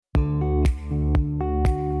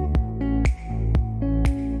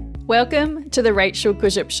Welcome to the Rachel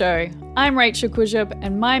Kujup Show. I'm Rachel Kujup,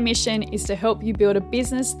 and my mission is to help you build a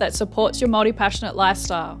business that supports your multi-passionate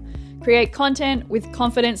lifestyle, create content with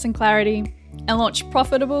confidence and clarity, and launch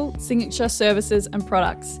profitable signature services and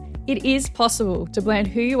products. It is possible to blend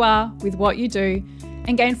who you are with what you do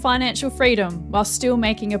and gain financial freedom while still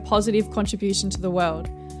making a positive contribution to the world.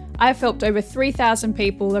 I've helped over 3,000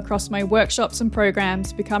 people across my workshops and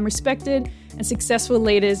programs become respected and successful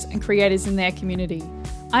leaders and creators in their community.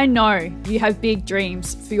 I know you have big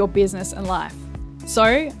dreams for your business and life.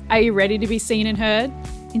 So, are you ready to be seen and heard?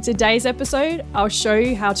 In today's episode, I'll show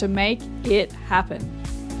you how to make it happen.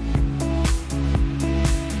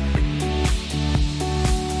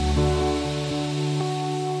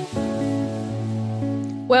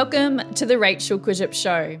 Welcome to the Rachel Kujup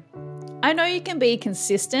Show. I know you can be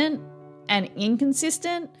consistent and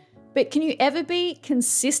inconsistent, but can you ever be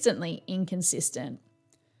consistently inconsistent?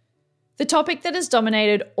 The topic that has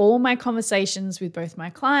dominated all my conversations with both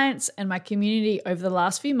my clients and my community over the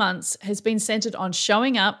last few months has been centered on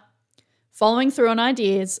showing up, following through on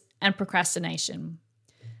ideas, and procrastination.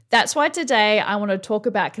 That's why today I want to talk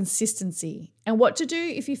about consistency and what to do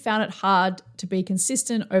if you found it hard to be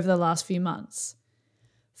consistent over the last few months.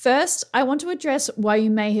 First, I want to address why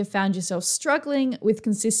you may have found yourself struggling with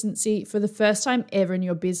consistency for the first time ever in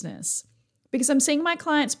your business. Because I'm seeing my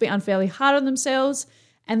clients be unfairly hard on themselves,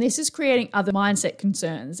 and this is creating other mindset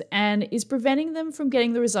concerns and is preventing them from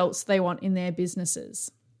getting the results they want in their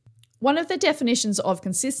businesses. One of the definitions of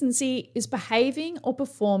consistency is behaving or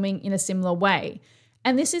performing in a similar way.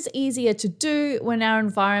 And this is easier to do when our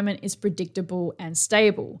environment is predictable and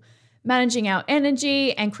stable. Managing our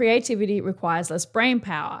energy and creativity requires less brain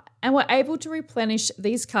power, and we're able to replenish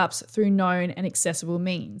these cups through known and accessible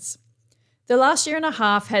means. The last year and a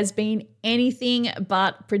half has been anything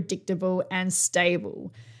but predictable and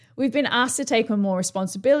stable. We've been asked to take on more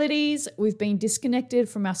responsibilities, we've been disconnected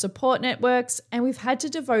from our support networks, and we've had to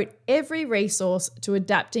devote every resource to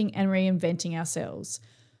adapting and reinventing ourselves.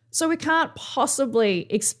 So we can't possibly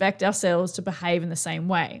expect ourselves to behave in the same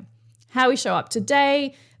way. How we show up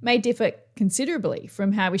today may differ considerably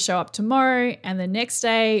from how we show up tomorrow and the next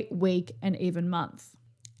day, week, and even month.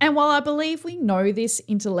 And while I believe we know this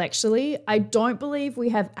intellectually, I don't believe we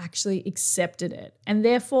have actually accepted it and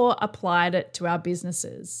therefore applied it to our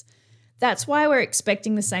businesses. That's why we're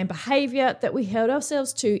expecting the same behavior that we held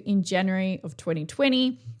ourselves to in January of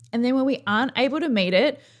 2020. And then when we aren't able to meet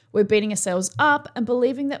it, we're beating ourselves up and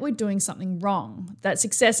believing that we're doing something wrong, that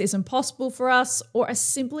success isn't possible for us, or are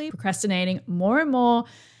simply procrastinating more and more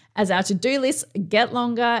as our to-do lists get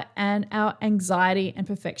longer and our anxiety and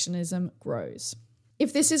perfectionism grows.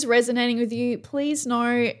 If this is resonating with you, please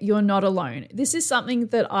know you're not alone. This is something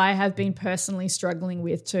that I have been personally struggling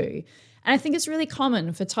with too. And I think it's really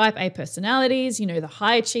common for type A personalities, the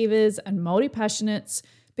high achievers and multi-passionates,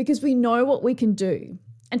 because we know what we can do.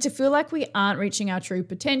 And to feel like we aren't reaching our true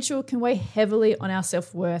potential can weigh heavily on our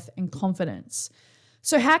self-worth and confidence.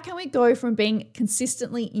 So how can we go from being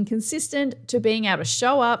consistently inconsistent to being able to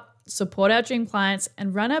show up, support our dream clients,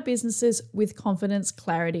 and run our businesses with confidence,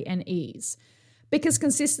 clarity, and ease? Because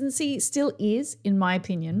consistency still is, in my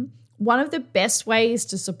opinion, one of the best ways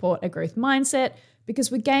to support a growth mindset,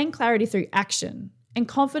 because we gain clarity through action and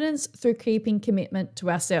confidence through keeping commitment to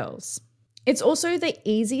ourselves. It's also the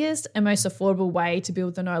easiest and most affordable way to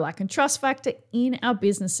build the know, like, and trust factor in our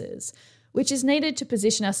businesses, which is needed to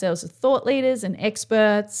position ourselves as thought leaders and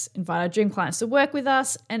experts, invite our dream clients to work with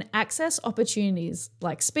us, and access opportunities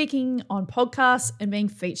like speaking on podcasts and being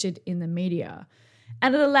featured in the media.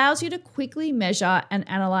 And it allows you to quickly measure and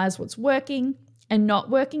analyze what's working and not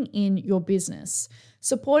working in your business,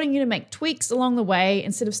 supporting you to make tweaks along the way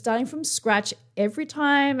instead of starting from scratch every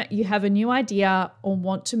time you have a new idea or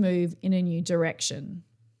want to move in a new direction.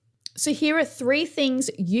 So here are 3 things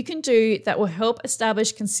you can do that will help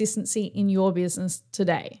establish consistency in your business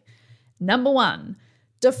today. Number 1,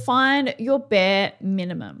 define your bare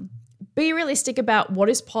minimum. Be realistic about what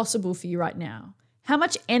is possible for you right now. How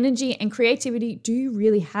much energy and creativity do you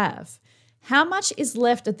really have? How much is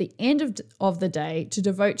left at the end of the day to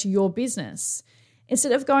devote to your business?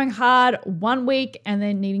 Instead of going hard one week and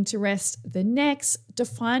then needing to rest the next,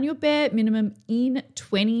 define your bare minimum in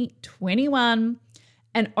 2021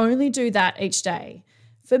 and only do that each day.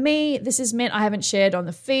 For me, this has meant I haven't shared on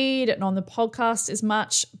the feed and on the podcast as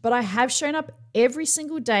much, but I have shown up every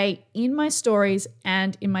single day in my stories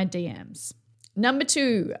and in my DMs. Number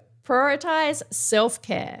 2, prioritize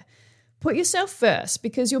self-care. Put yourself first,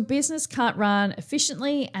 because your business can't run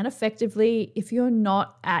efficiently and effectively if you're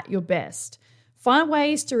not at your best. Find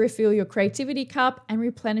ways to refill your creativity cup and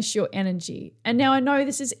replenish your energy. And now I know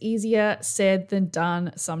this is easier said than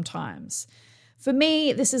done sometimes. For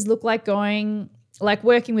me, this has looked like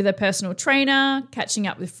working with a personal trainer, catching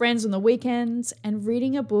up with friends on the weekends, and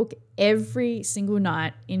reading a book every single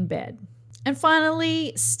night in bed. And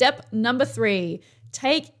finally, step number 3,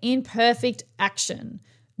 take imperfect action.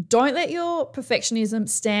 Don't let your perfectionism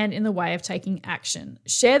stand in the way of taking action.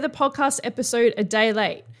 Share the podcast episode a day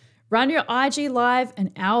late. Run your IG live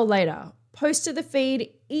an hour later. Post to the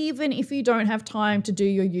feed even if you don't have time to do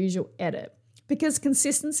your usual edit. Because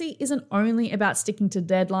consistency isn't only about sticking to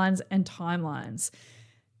deadlines and timelines.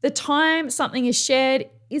 The time something is shared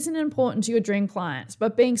isn't important to your dream clients,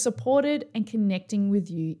 but being supported and connecting with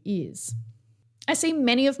you is. I see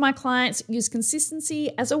many of my clients use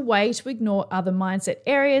consistency as a way to ignore other mindset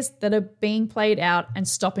areas that are being played out and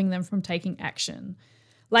stopping them from taking action.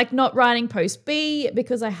 Like not writing post B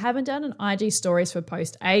because I haven't done an IG stories for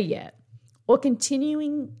post A yet, or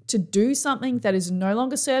continuing to do something that is no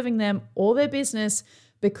longer serving them or their business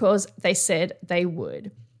because they said they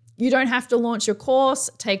would. You don't have to launch your course,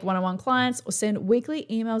 take one-on-one clients, or send weekly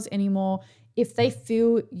emails anymore if they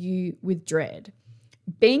fill you with dread.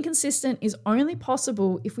 Being consistent is only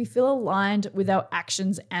possible if we feel aligned with our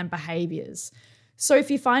actions and behaviors. So if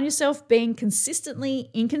you find yourself being consistently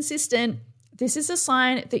inconsistent, this is a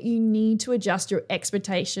sign that you need to adjust your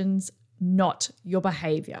expectations, not your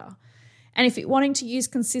behavior. And if you're wanting to use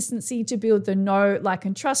consistency to build the know, like,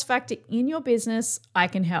 and trust factor in your business, I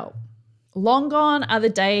can help. Long gone are the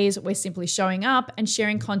days where simply showing up and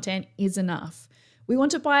sharing content is enough. We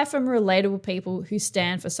want to buy from relatable people who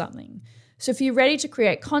stand for something. So if you're ready to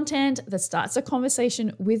create content that starts a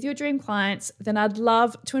conversation with your dream clients, then I'd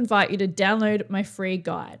love to invite you to download my free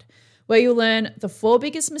guide, where you'll learn the 4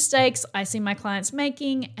 biggest mistakes I see my clients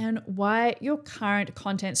making and why your current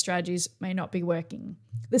content strategies may not be working.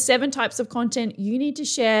 The 7 types of content you need to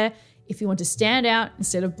share if you want to stand out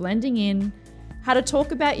instead of blending in, how to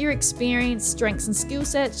talk about your experience, strengths, and skill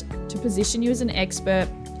sets to position you as an expert,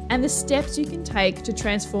 and the steps you can take to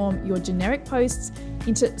transform your generic posts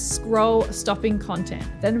into scroll-stopping content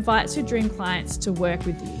that invites your dream clients to work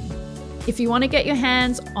with you. If you want to get your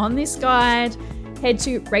hands on this guide, head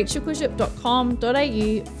to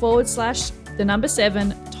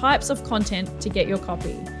rachelcourgette.com.au/7 types of content to get your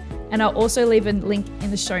copy. And I'll also leave a link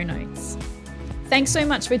in the show notes. Thanks so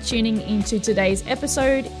much for tuning into today's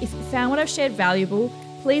episode. If you found what I've shared valuable,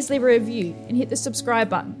 please leave a review and hit the subscribe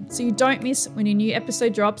button so you don't miss when a new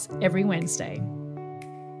episode drops every Wednesday.